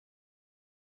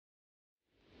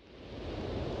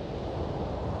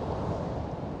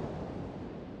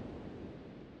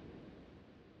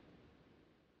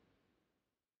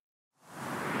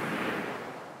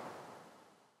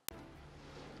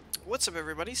What's up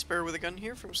everybody, Spare with a Gun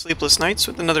here from Sleepless Nights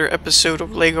with another episode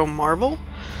of LEGO Marvel.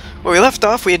 Where we left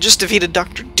off, we had just defeated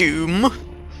Dr. Doom.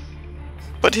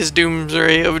 But his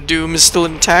Doomsray of Doom is still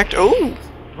intact. Oh!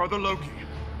 Brother Loki,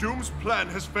 Doom's plan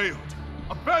has failed.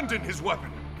 Abandon his weapon.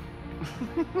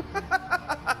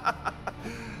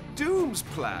 Doom's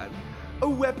plan? A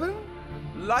weapon?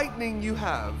 Lightning you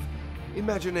have.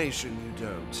 Imagination you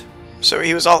don't. So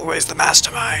he was always the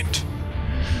mastermind.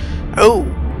 Oh!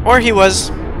 Or he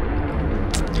was.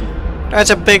 That's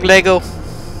a big Lego.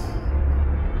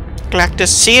 Galactus.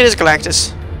 See, it is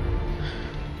Galactus.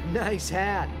 Nice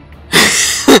hat.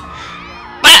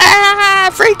 Ah!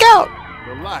 Freak out!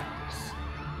 Galactus,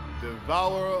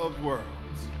 devourer of worlds.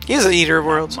 He's an eater of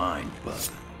worlds. Mine,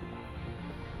 but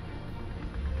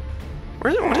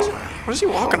What is he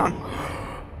walking on?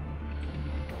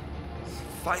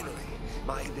 Finally,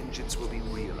 my vengeance will be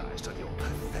realized on your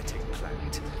pathetic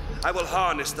planet. I will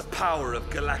harness the power of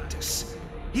Galactus.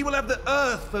 He will have the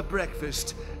Earth for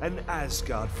breakfast and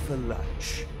Asgard for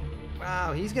lunch.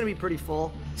 Wow, he's gonna be pretty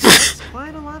full. That's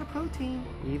quite a lot of protein,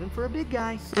 even for a big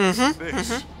guy.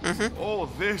 All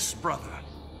this, brother.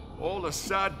 All a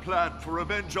sad plan for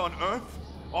revenge on Earth?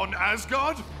 On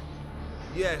Asgard?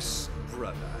 Yes,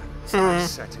 brother. I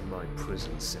sat in my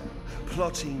prison cell,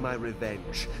 plotting my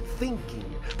revenge, thinking,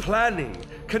 planning,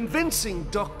 convincing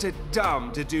Dr.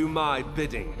 Dumb to do my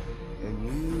bidding. And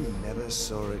you never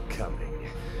saw it coming.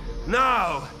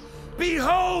 Now,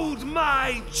 behold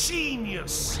my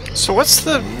genius! So what is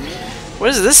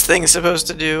this thing supposed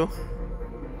to do?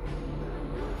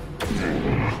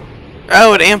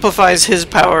 Oh, it amplifies his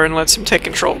power and lets him take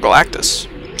control of Galactus.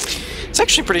 It's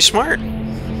actually pretty smart.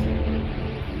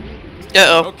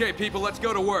 Uh-oh. Okay, people, let's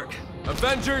go to work.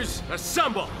 Avengers,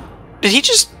 assemble! Did he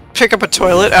just pick up a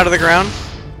toilet out of the ground?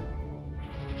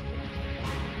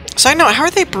 Side note, how are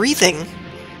they breathing?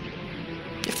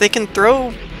 If they can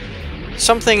throw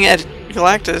something at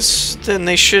Galactus, then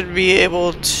they should be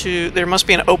able to... There must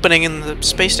be an opening in the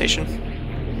space station.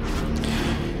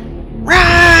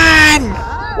 Run!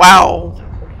 Wow.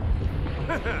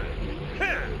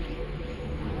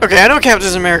 Okay, I know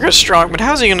Captain America is strong, but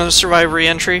how's he gonna survive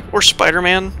re-entry? Or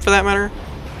Spider-Man, for that matter?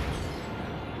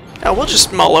 Oh, we'll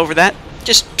just mull over that.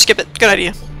 Just skip it. Good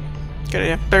idea. Good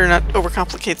idea. Better not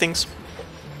overcomplicate things.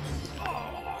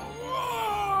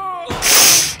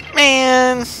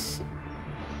 Man!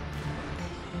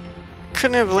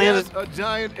 Couldn't have landed... Yes, a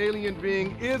giant alien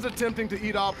being is attempting to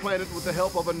eat our planet with the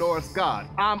help of a Norse god.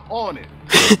 I'm on it.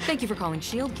 Thank you for calling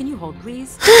S.H.I.E.L.D. Can you hold,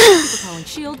 please? Thank you for calling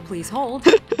S.H.I.E.L.D. Please hold.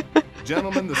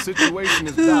 Gentlemen, the situation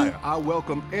is dire. I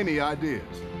welcome any ideas.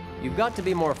 You've got to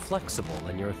be more flexible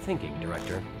in your thinking,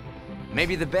 Director.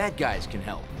 Maybe the bad guys can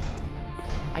help.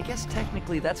 I guess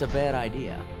technically that's a bad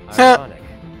idea. Ironic.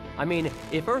 I mean,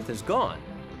 if Earth is gone,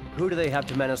 who do they have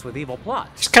to menace with evil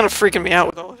plots? He's kind of freaking me out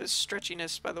with all of his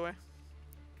stretchiness, by the way.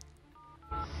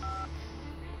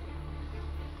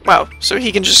 Wow, so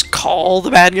he can just call the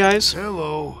bad guys?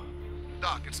 Hello.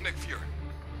 Doc, it's Nick Fury.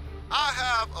 I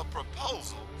have a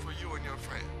proposal for you and your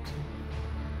friends.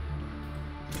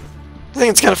 I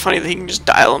think it's kind of funny that he can just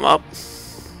dial them up.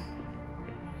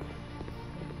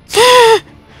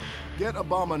 Get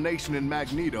Abomination and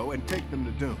Magneto and take them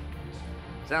to Doom.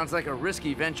 Sounds like a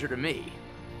risky venture to me.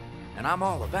 And I'm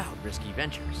all about risky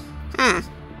ventures.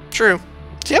 True.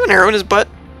 Does he have an arrow in his butt?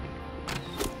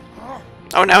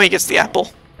 Oh, now he gets the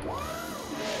apple.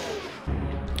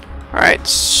 Alright,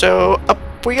 so up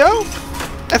we go?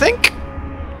 I think?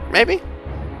 Maybe?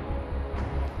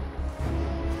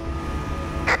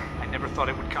 I never thought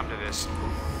it would come to this.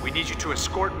 We need you to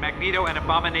escort Magneto and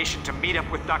Abomination to meet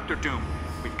up with Dr. Doom.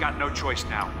 We've got no choice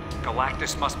now.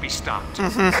 Galactus must be stopped.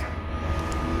 Yeah,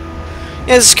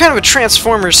 this is kind of a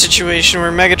Transformers situation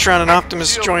where Megatron and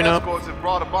Optimus join up. Escorts have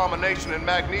brought Abomination and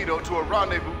Magneto to a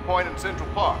rendezvous point in Central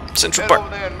Park. Central Head Park. over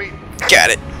there and meet them.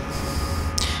 Got it.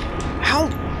 How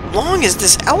long is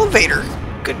this elevator?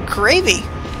 Good gravy.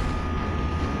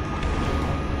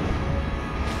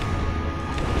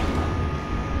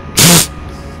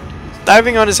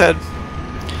 Diving on his head.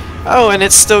 Oh, and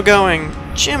it's still going.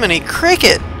 Jiminy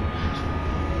Cricket.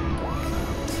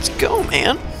 Let's go,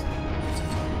 man.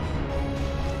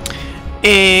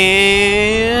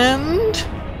 And...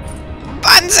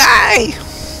 Banzai!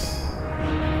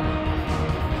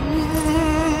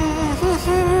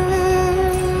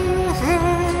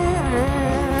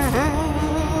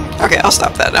 Okay, I'll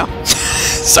stop that now.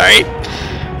 Sorry.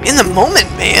 In the moment,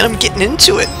 man. I'm getting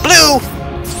into it. Blue!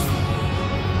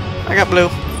 I got blue.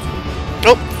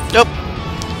 Nope. Nope.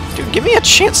 Dude, give me a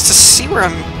chance to see where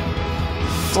I'm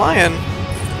flying.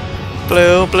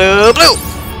 Blue, blue, blue!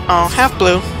 Oh, half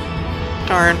blue.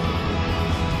 Darn.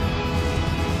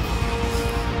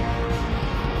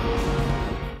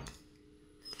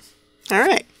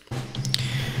 Alright.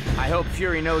 I hope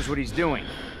Fury knows what he's doing.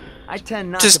 I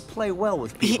tend not to play well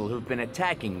with people who've been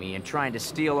attacking me and trying to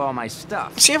steal all my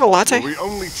stuff. Does he have a latte? Are we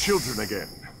only children again?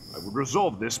 I would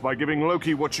resolve this by giving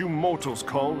Loki what you mortals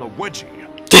call a wedgie.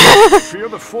 I fear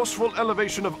the forceful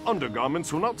elevation of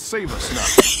undergarments will not save us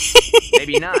now.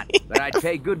 Maybe not, but I'd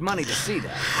pay good money to see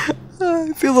that.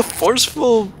 I feel the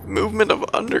forceful movement of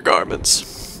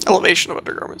undergarments. Elevation of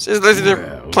undergarments.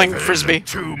 They're playing frisbee.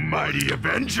 Two mighty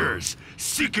Avengers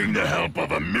seeking the help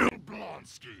of a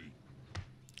Blonsky.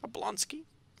 A Blonsky?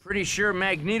 Pretty sure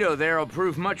Magneto there will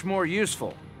prove much more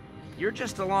useful. You're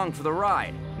just along for the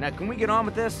ride. Now, can we get on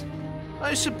with this?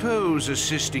 I suppose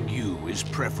assisting you is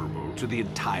preferable to the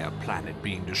entire planet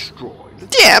being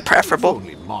destroyed. Yeah, preferable.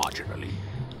 Only marginally.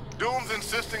 Doom's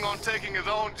insisting on taking his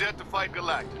own jet to fight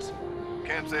Galactus.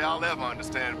 Can't say I'll ever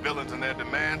understand villains and their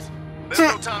demands. There's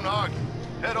no time to argue.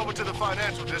 Head over to the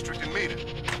financial district and meet him.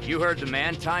 You heard the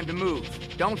man. Time to move.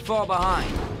 Don't fall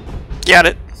behind. Got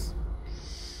it.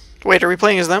 Wait, are we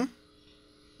playing as them?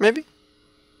 Maybe?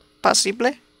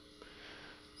 Possibly?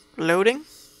 Loading?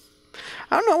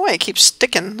 I don't know why it keeps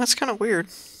sticking. That's kind of weird.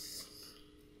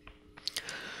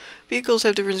 Vehicles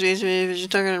have different speeds. If you're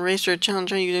talking a race or a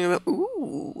challenge, you think about.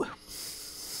 Ooh.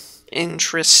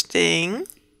 Interesting.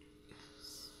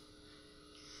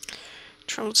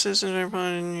 Troubled systems are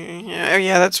fun. Yeah,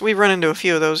 yeah, that's we've run into a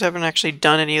few of those. Haven't actually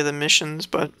done any of the missions,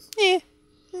 but eh.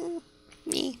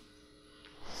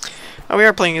 Oh, we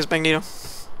are playing as Magneto.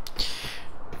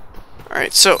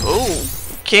 Alright, so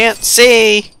can't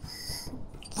see.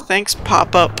 Thanks,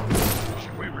 pop up.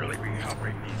 Should we really be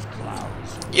helping these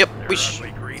clouds? Yep, we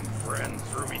should. Green friend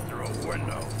threw me through a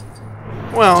window.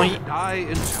 Well, And I,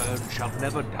 in turn, shall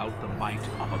never doubt the might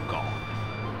of a god.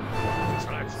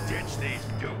 So let's ditch these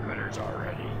do-gooders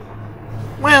already.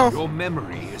 well, Your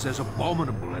memory is as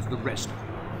abominable as the rest of you.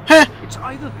 huh. It's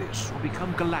either this or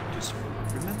become Galactus,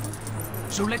 remember?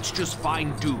 So let's just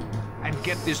find Doom and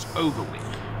get this over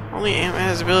with. Only Ant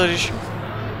has abilities.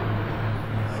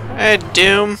 Hey,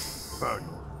 Doom.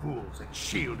 Fools at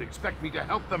S.H.I.E.L.D. expect me to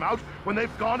help them out when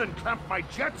they've gone and clamped my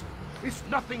jet? Is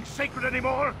nothing sacred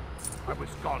anymore? I was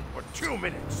gone for 2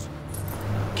 minutes.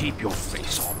 Keep your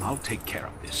face on. I'll take care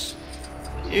of this.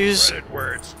 Use. Credit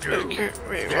where it's due.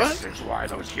 Wait, This what? is why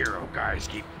those hero guys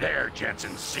keep their jets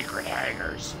in secret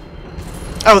hangars.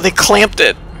 Oh, they clamped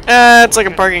it. It's like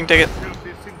a parking ticket.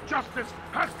 This injustice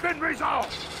has been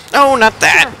resolved. Oh, not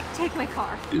that. Sure, take my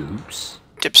car. Oops.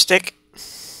 Dipstick.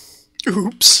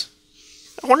 Oops.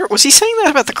 I wonder, was he saying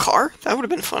that about the car? That would have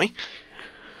been funny.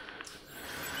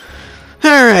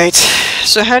 Alright,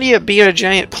 so how do you beat a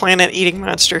giant planet-eating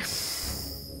monster?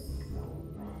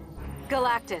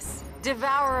 Galactus,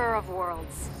 devourer of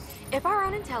worlds. If our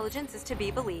own intelligence is to be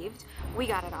believed, we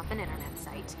got it off an internet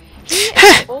site. He is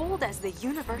as old as the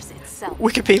universe itself.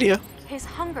 Wikipedia. His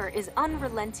hunger is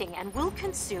unrelenting and will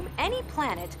consume any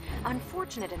planet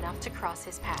unfortunate enough to cross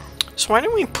his path. So why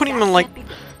didn't we put him on, like,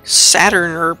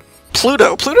 Saturn or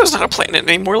Pluto? Pluto's not a planet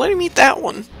anymore. Let him eat that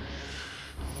one.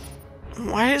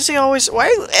 Why does he always... Why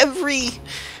does every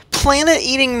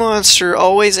planet-eating monster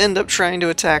always end up trying to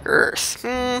attack Earth?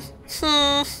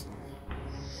 I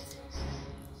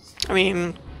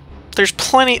mean, there's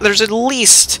plenty... There's at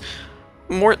least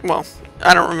more... Well,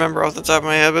 I don't remember off the top of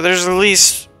my head, but there's at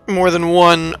least more than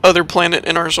one other planet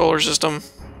in our solar system.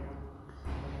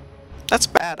 That's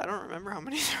bad. I don't remember how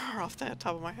many there are off the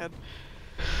top of my head.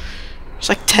 It's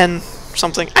like 10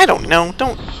 something. I don't know.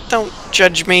 Don't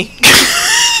judge me.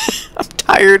 I'm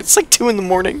tired. It's like 2 in the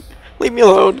morning. Leave me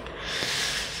alone.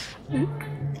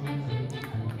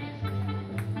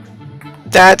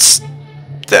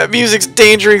 That music's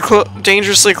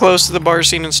dangerously close to the bar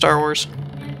scene in Star Wars.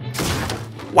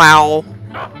 Wow.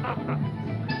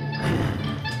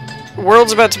 The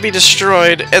world's about to be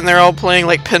destroyed, and they're all playing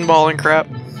like pinball and crap.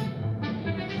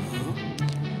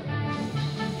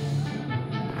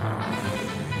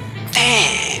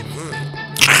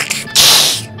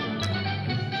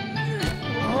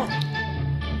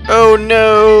 Oh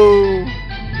no!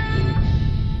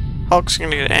 Hulk's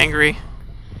gonna get angry.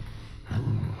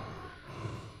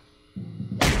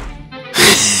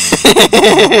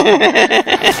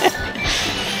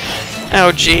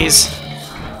 Oh jeez.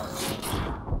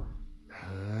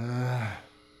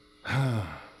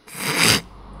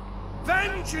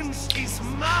 Vengeance is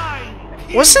mine.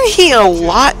 Wasn't he a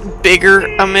lot bigger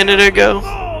a minute ago?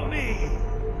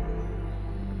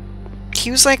 He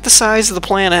was like the size of the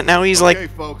planet, now he's like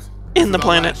folks, in the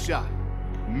planet. shot.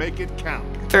 Make it count.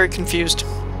 Very confused.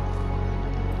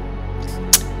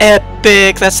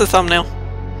 Epic! That's the thumbnail.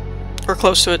 Or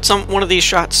close to it. One of these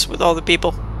shots with all the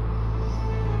people.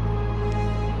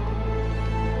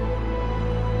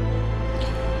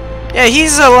 Yeah,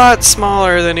 he's a lot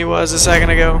smaller than he was a second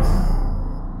ago.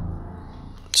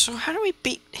 So how do we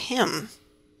beat him?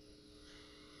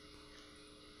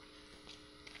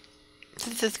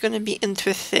 This is gonna be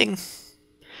interesting.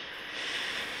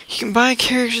 You can buy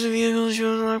characters and vehicles you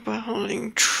unlock by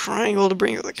holding triangle to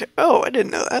bring the oh, I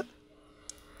didn't know that.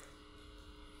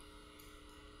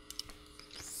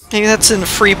 Maybe that's in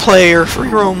free play or free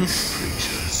roam.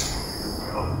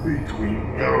 Between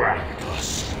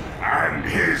Galactus and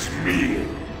his meal.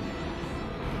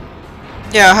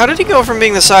 Yeah, how did he go from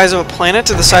being the size of a planet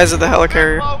to the size of the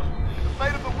helicarrier? The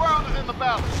fate of the world is in the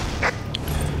balance.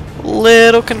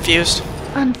 Little confused.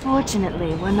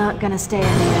 Unfortunately, we're not gonna stay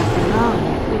in there for long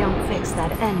if we don't fix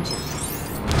that engine.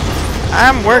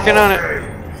 I'm working on it.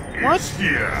 What?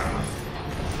 Here.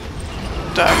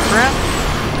 The crap?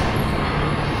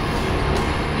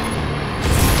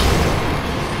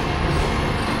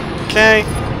 Okay,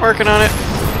 working on it.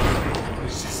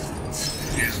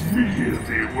 Resistance is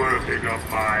merely working up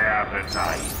my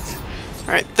appetite.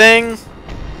 Alright, thing.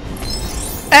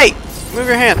 Hey! Move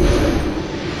your hand.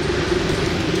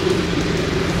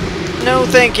 No,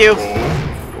 thank you.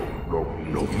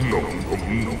 No.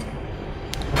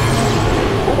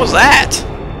 What was that?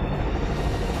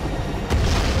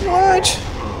 What?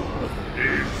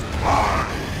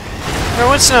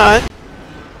 No, it's not.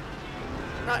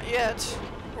 Not yet.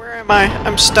 Where am I?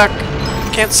 I'm stuck.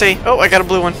 Can't see. Oh, I got a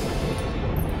blue one.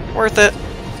 Worth it.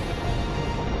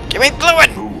 Give me the blue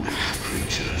one!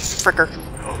 Fricker.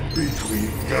 Between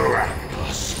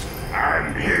Galactus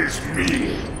and his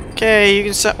meal. Okay, you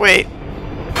can set. Wait.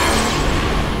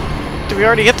 Did we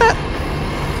already get that?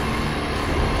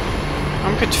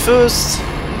 I'm confused.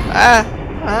 I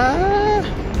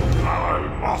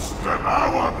must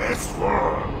devour this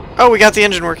world. Oh, we got the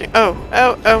engine working. Oh.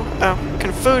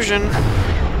 Confusion.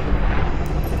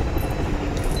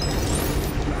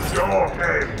 Your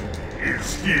head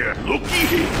is here. Looky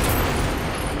here.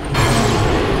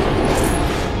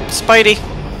 Spidey.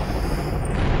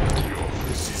 Your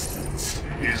resistance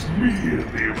is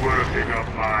merely working up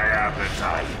my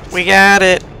appetite. We got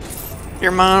it.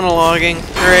 You're monologuing.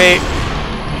 Great.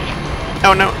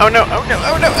 Oh no, oh no, oh no,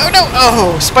 oh no, oh no!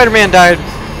 Oh, Spider-Man died.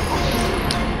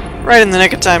 Right in the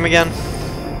nick of time again.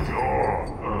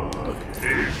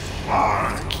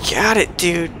 Got it,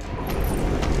 dude.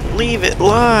 Leave it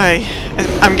lie.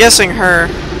 I'm guessing her.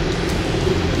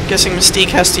 I'm guessing Mystique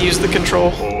has to use the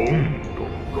control.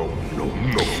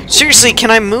 Seriously, can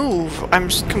I move? I'm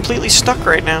completely stuck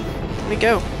right now. Let me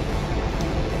go.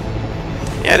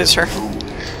 Yeah, it is her.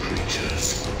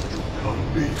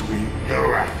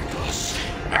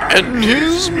 And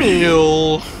his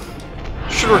meal.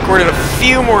 Should have recorded a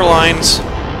few more lines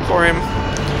for him.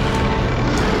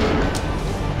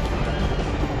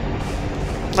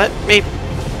 Let me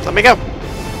go.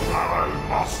 I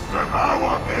must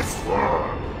devour this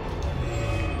world.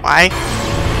 Why?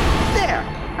 There!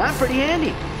 Huh? Pretty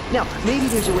handy. Now, maybe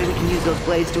there's a way we can use those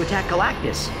blades to attack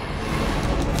Galactus.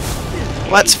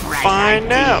 Let's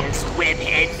find out. It's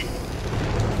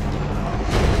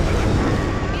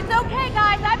okay,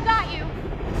 guys. I've got you.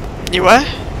 You what?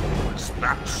 Was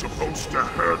that supposed to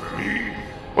hurt me?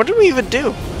 What did we even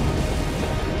do?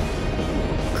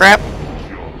 Crap.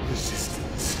 Your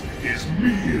resistance is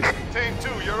me. Team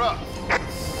 2, you're up.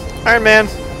 Iron Man.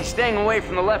 He's staying away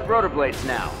from the left rotor blades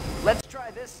now. Let's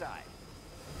try this side.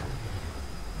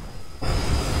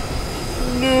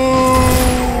 No.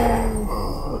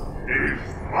 Is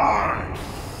mine.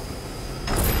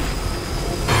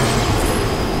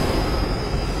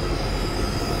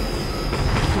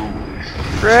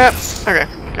 Crap. Okay,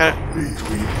 got it.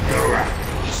 Between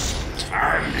Galactus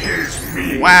and his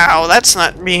meal. Wow, that's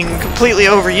not being completely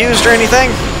overused or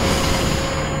anything.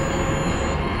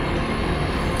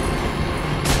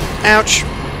 Ouch.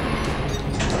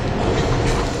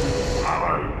 I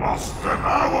must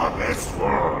devour this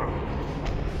world.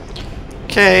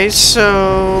 Okay,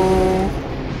 so...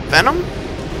 Venom?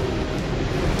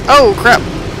 Oh, crap.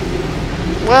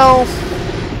 Well...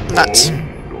 Nuts. No.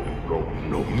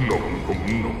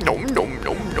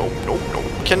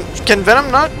 Can Venom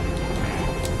not?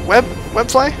 Web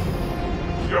fly?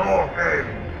 Your head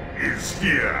is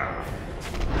here.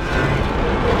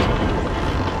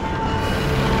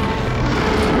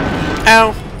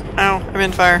 Ow. I'm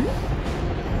in fire.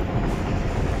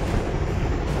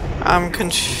 I'm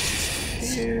confused.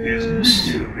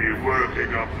 You'll be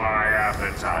working up my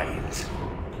appetite.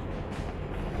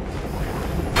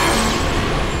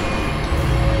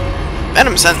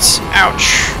 Venom sense.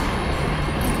 Ouch.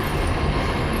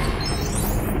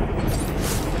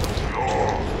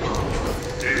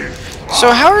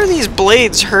 So how are these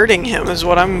blades hurting him is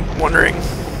what I'm wondering.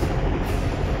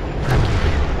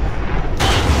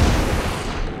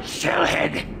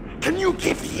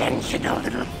 conventional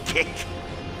little kick.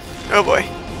 Oh boy.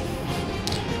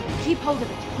 Keep hold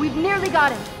of it. We've nearly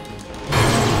got him.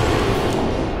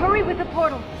 Hurry with the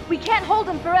portal. We can't hold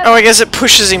him forever. Oh, I guess it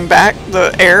pushes him back,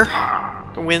 the air,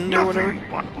 the wind or whatever.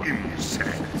 But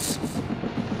insects.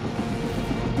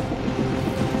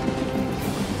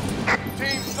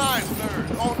 Team Science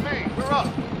Nerd, on me. We're up.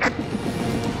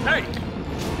 Hey!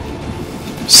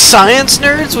 Science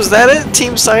nerds? Was that it?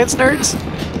 Team Science Nerds?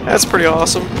 That's pretty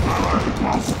awesome.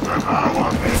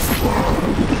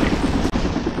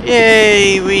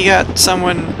 Yay, we got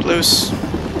someone loose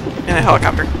in a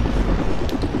helicopter.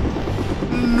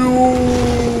 No.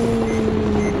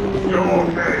 Your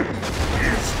name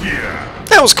is here.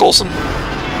 That was Coulson.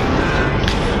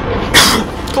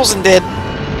 Coulson dead.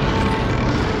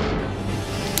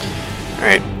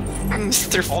 Alright.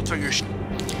 Alter your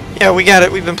Yeah, we got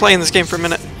it. We've been playing this game for a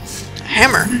minute.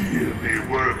 Hammer. You'll be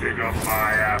working up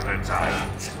my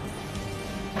appetite.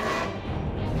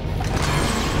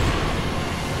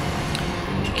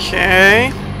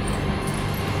 Okay.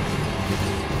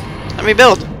 Let me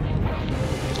build.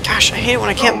 Gosh, I hate it when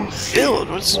I can't build.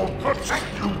 What's... Protect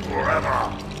you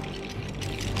forever.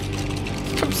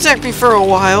 Come protect me for a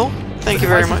while. Thank you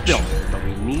very much. Built, but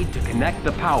we need to connect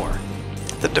the power.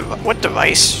 What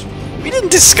device? We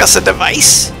didn't discuss a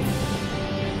device.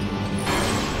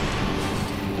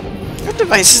 What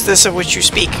device is this of which you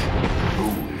speak?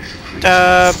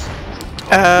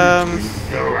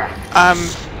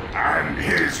 And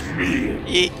his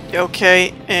meal.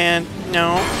 Okay, and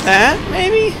no, that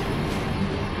maybe?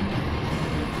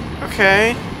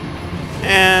 Okay,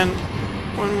 and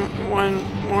one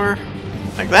more,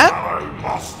 like that?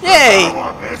 Yay!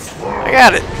 I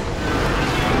got it.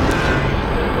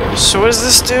 So what does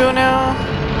this do now?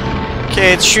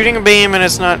 Okay, it's shooting a beam and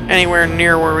it's not anywhere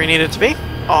near where we need it to be.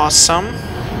 Awesome.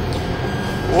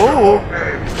 Whoa.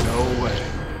 No way.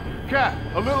 Cat,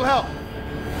 a little help.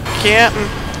 Captain.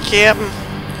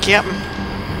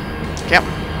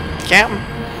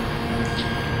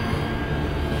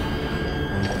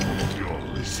 Your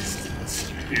resistance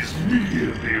is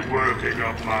merely working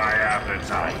up my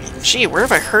appetite. Gee, where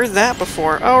have I heard that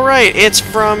before? Oh right, it's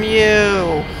from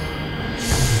you.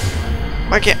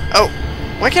 Why can't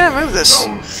I move this?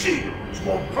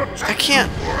 I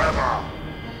can't.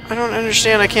 I don't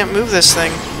understand. I can't move this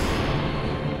thing.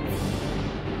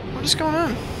 What is going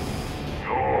on?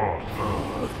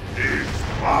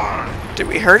 Did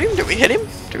we hurt him? Did we hit him?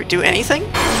 Did we do anything?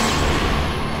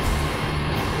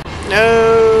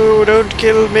 No, don't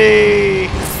kill me.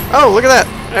 Oh, look at that.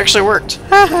 It actually worked.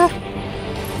 Haha.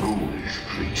 Foolish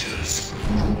creatures,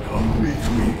 come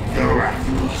between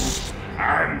Galactus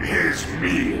and his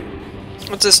meal.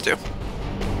 What's this do?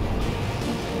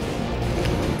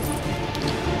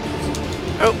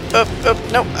 Oh,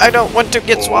 no, I don't want to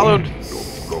get swallowed.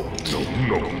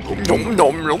 Nom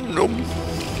nom nom nom.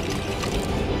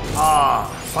 Ah,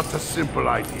 such a simple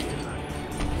idea.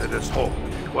 Let us hope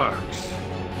it works.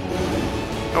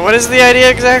 What is the idea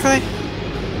exactly?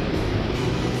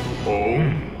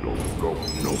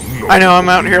 I know, I'm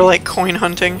out here like coin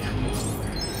hunting.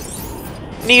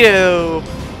 Neato!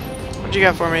 What you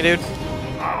got for me, dude?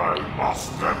 I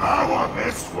must devour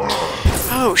this world.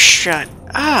 Oh, shut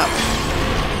up!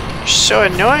 You're so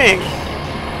annoying.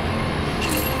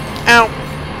 Ow!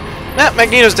 Ah,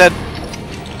 Magneto's dead.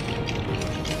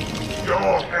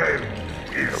 Your head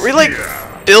is Are we like here.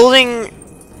 building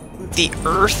the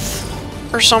Earth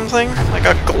or something? Like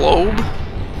a globe?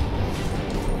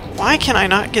 Why can I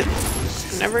not get...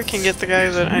 Never can get the guy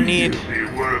that I need. Be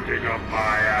working up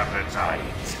my appetite.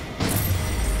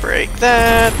 Break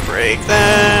that, break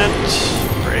that,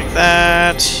 break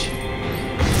that,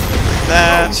 break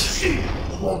that.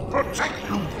 Will protect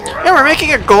you forever. Yeah, we're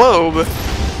making a globe.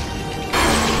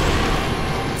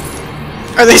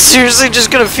 Are they seriously just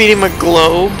gonna feed him a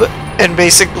globe and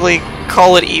basically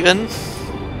call it even?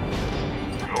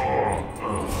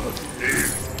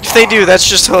 If they do, that's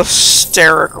just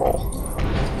hysterical.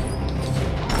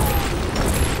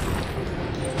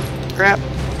 Crap.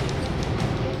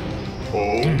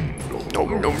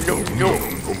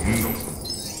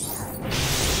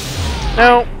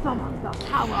 No.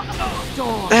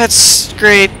 No. That's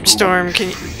great, Storm.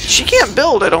 She can't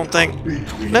build, I don't think.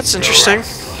 That's interesting.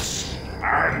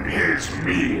 And his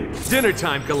meal. Dinner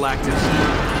time, Galactus.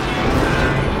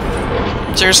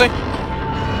 Seriously?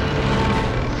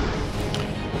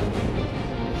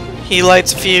 He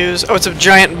lights a fuse. Oh, it's a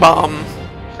giant bomb.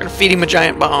 We're gonna feed him a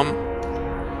giant bomb.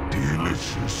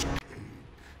 Delicious.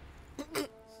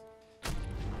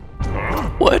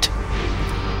 What?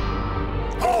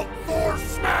 Hulk Thor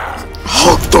smash!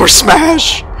 Hulk Thor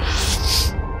smash!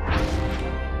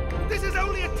 This is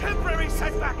only a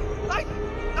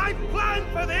time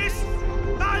for this!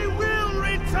 I will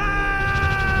return!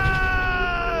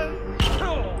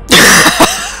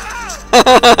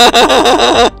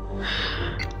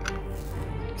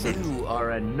 You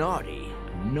are a naughty,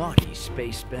 naughty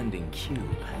space-bending cube.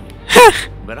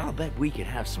 But I'll bet we could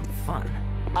have some fun.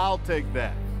 I'll take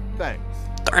that. Thanks.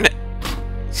 Darn it.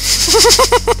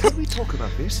 Can we talk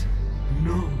about this?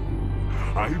 No.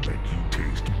 I bet you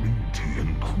taste minty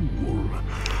and cool.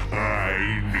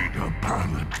 I need a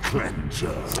palate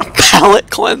cleanser. Palate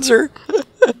cleanser?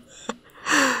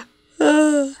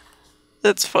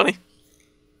 That's funny.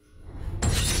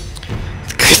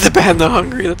 The good, the bad, and the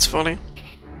hungry. That's funny.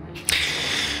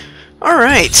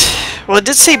 Alright. Well, it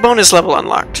did say bonus level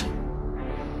unlocked.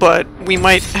 But we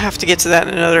might have to get to that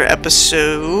in another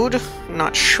episode. I'm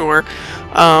not sure.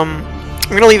 I'm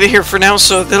going to leave it here for now,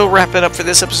 so that'll wrap it up for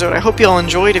this episode. I hope you all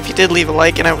enjoyed. If you did, leave a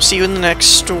like, and I will see you in the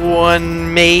next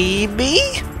one, maybe?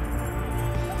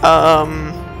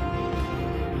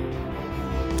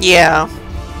 Yeah.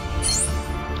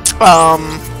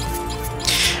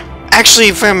 Actually,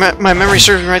 if my memory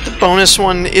serves me right, the bonus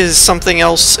one is something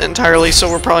else entirely, so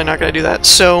we're probably not going to do that.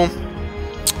 So,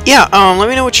 yeah, let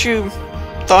me know what you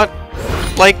thought,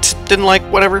 liked, didn't like,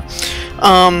 whatever.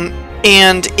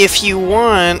 And if you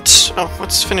want... Oh,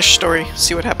 let's finish story,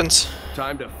 see what happens.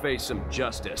 Time to face some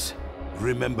justice.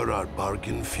 Remember our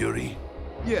bargain, Fury?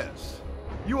 Yes.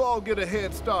 You all get a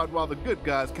head start while the good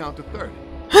guys count to 30.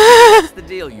 That's the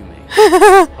deal you made.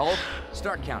 Hulk,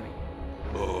 start counting.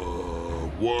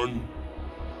 1,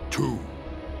 2,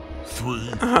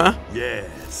 3.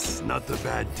 Yes, not a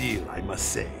bad deal, I must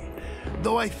say.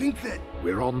 Though I think that...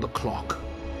 We're on the clock.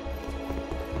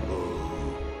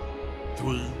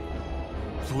 3,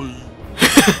 3,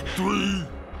 3.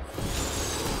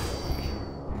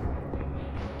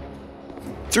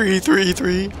 3, 3,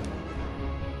 3.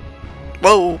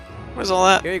 Whoa, where's all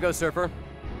that? Here you go, Surfer.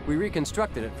 We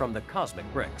reconstructed it from the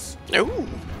cosmic bricks. Ooh.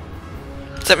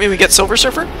 Does that mean we get Silver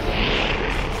Surfer?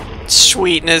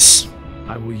 Sweetness.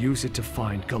 I will use it to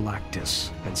find Galactus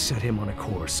and set him on a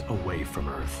course away from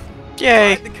Earth.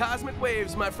 Yay. Ride the cosmic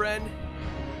waves, my friend.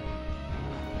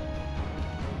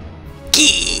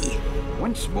 Gee.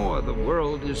 Once more, the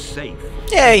world is safe.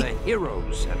 Yay. The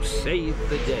heroes have saved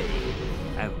the day.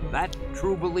 And that,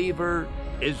 true believer,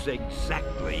 is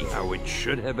exactly how it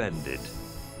should have ended.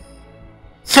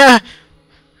 I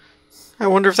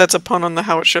wonder if that's a pun on the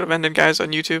how it should have ended guys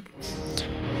on YouTube.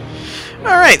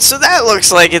 Alright, so that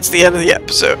looks like it's the end of the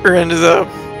episode, or end of the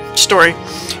story.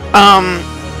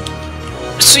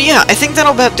 So yeah, I think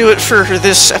that'll about do it for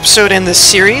this episode and this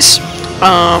series.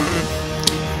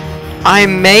 I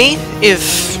may,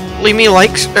 if leave me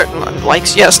likes,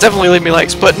 yes, definitely leave me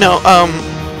likes, but no,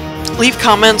 leave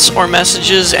comments or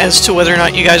messages as to whether or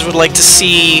not you guys would like to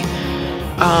see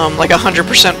like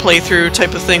 100% playthrough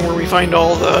type of thing where we find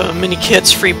all the mini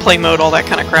kits, free play mode, all that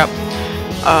kind of crap.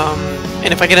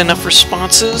 And if I get enough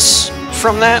responses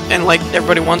from that, and like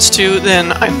everybody wants to,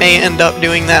 then I may end up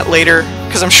doing that later,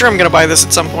 because I'm sure I'm going to buy this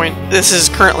at some point. This is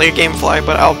currently a Gamefly,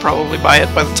 but I'll probably buy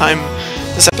it by the time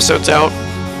this episode's out.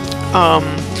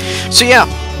 So yeah,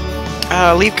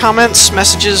 leave comments,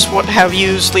 messages, what have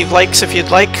yous, leave likes if you'd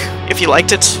like, if you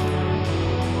liked it.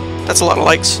 That's a lot of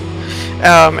likes.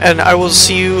 And I will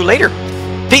see you later.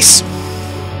 Peace!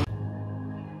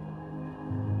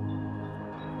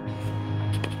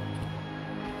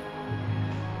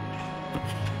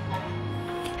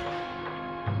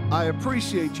 I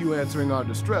appreciate you answering our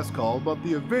distress call, but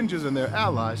the Avengers and their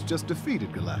allies just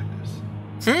defeated Galactus.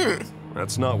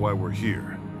 That's not why we're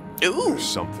here. Ooh. There's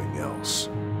something else.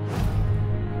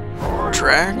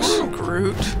 Drax,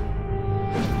 Groot.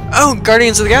 Oh,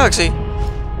 Guardians of the Galaxy.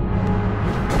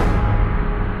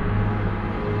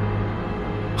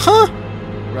 Huh?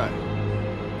 Right.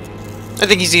 I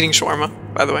think he's eating shawarma,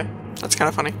 by the way. That's kind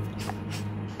of funny.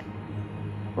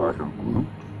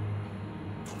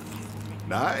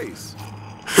 Nice.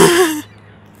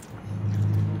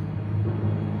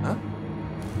 Huh?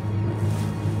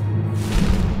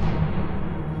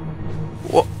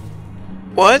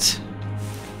 What?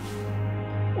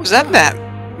 Was that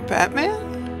Batman?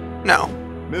 No.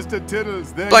 Mr.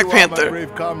 Tittles, there Black you Panther. are, my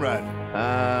brave comrade.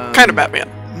 Kind of Batman.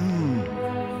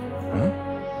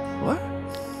 What?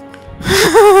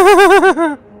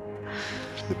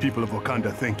 The people of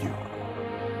Wakanda thank you.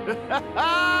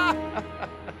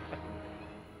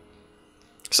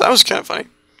 So that was kind of funny.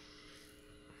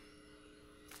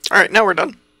 Alright, now we're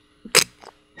done.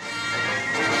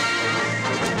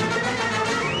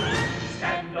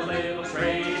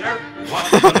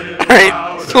 Alright,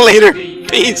 later.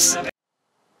 Peace.